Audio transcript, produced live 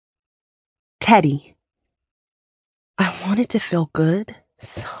Teddy. I wanted to feel good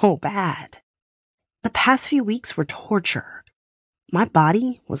so bad. The past few weeks were torture. My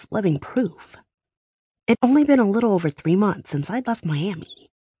body was living proof. It'd only been a little over 3 months since I'd left Miami.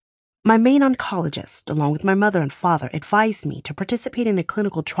 My main oncologist, along with my mother and father, advised me to participate in a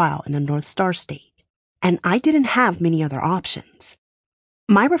clinical trial in the North Star State, and I didn't have many other options.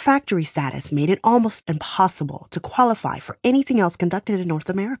 My refractory status made it almost impossible to qualify for anything else conducted in North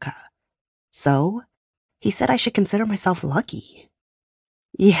America. So, he said I should consider myself lucky.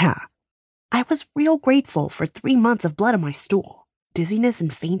 Yeah, I was real grateful for 3 months of blood in my stool, dizziness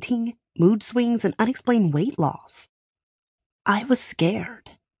and fainting, mood swings, and unexplained weight loss. I was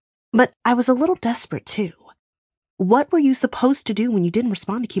scared, but I was a little desperate too. What were you supposed to do when you didn't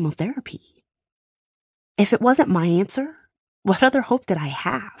respond to chemotherapy? If it wasn't my answer, what other hope did I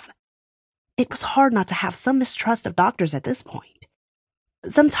have? It was hard not to have some mistrust of doctors at this point.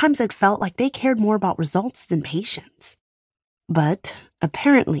 Sometimes it felt like they cared more about results than patients. But,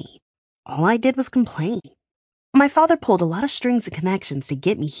 apparently, all I did was complain. My father pulled a lot of strings and connections to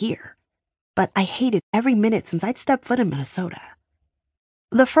get me here, but I hated every minute since I'd stepped foot in Minnesota.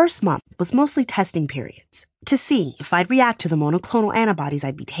 The first month was mostly testing periods to see if I'd react to the monoclonal antibodies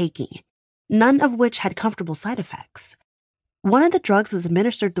I'd be taking, none of which had comfortable side effects. One of the drugs was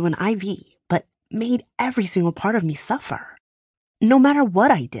administered through an IV, but made every single part of me suffer. No matter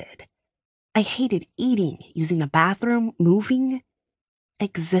what I did, I hated eating, using the bathroom, moving,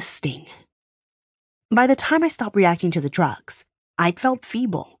 existing. By the time I stopped reacting to the drugs, I'd felt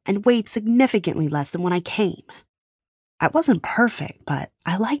feeble and weighed significantly less than when I came. I wasn't perfect, but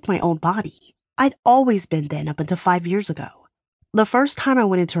I liked my old body. I'd always been thin up until 5 years ago. The first time I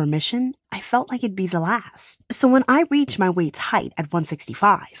went into remission, I felt like it'd be the last. So when I reached my weight's height at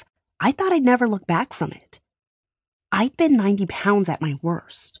 165, I thought I'd never look back from it. I'd been 90 pounds at my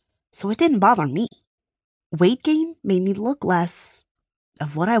worst, so it didn't bother me. Weight gain made me look less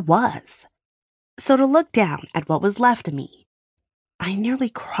of what I was. So to look down at what was left of me, I nearly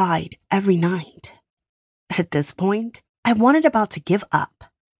cried every night. At this point, I wanted about to give up.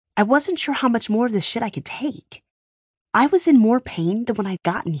 I wasn't sure how much more of this shit I could take. I was in more pain than when I'd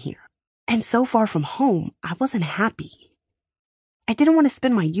gotten here, and so far from home, I wasn't happy. I didn't want to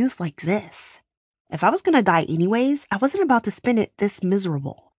spend my youth like this. If I was going to die anyways, I wasn't about to spend it this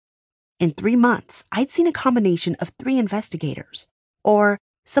miserable. In 3 months, I'd seen a combination of 3 investigators, or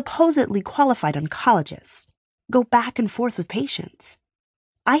supposedly qualified oncologists, go back and forth with patients.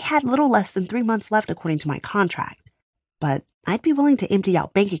 I had little less than 3 months left according to my contract, but I'd be willing to empty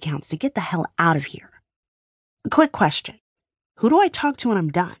out bank accounts to get the hell out of here. A quick question. Who do I talk to when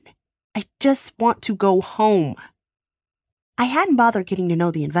I'm done? I just want to go home. I hadn't bothered getting to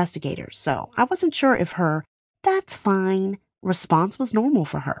know the investigators, so I wasn't sure if her "that's fine" response was normal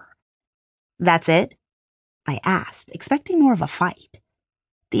for her. "That's it?" I asked, expecting more of a fight.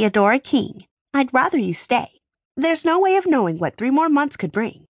 "Theodora King, I'd rather you stay. There's no way of knowing what 3 more months could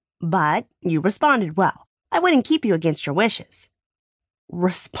bring. But you responded well. I wouldn't keep you against your wishes."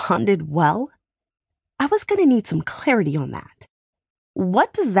 Responded well? I was going to need some clarity on that.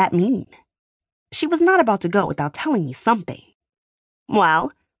 What does that mean? She was not about to go without telling me something.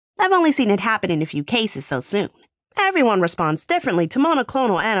 "Well, I've only seen it happen in a few cases so soon. Everyone responds differently to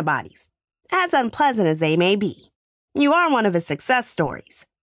monoclonal antibodies, as unpleasant as they may be. You are one of his success stories."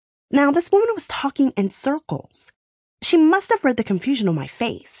 Now, this woman was talking in circles. She must have read the confusion on my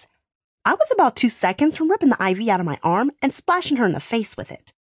face. I was about 2 seconds from ripping the IV out of my arm and splashing her in the face with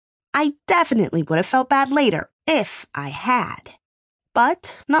it. I definitely would have felt bad later if I had.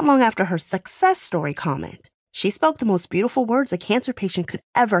 But not long after her success story comment, she spoke the most beautiful words a cancer patient could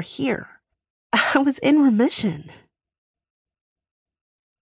ever hear. I was in remission.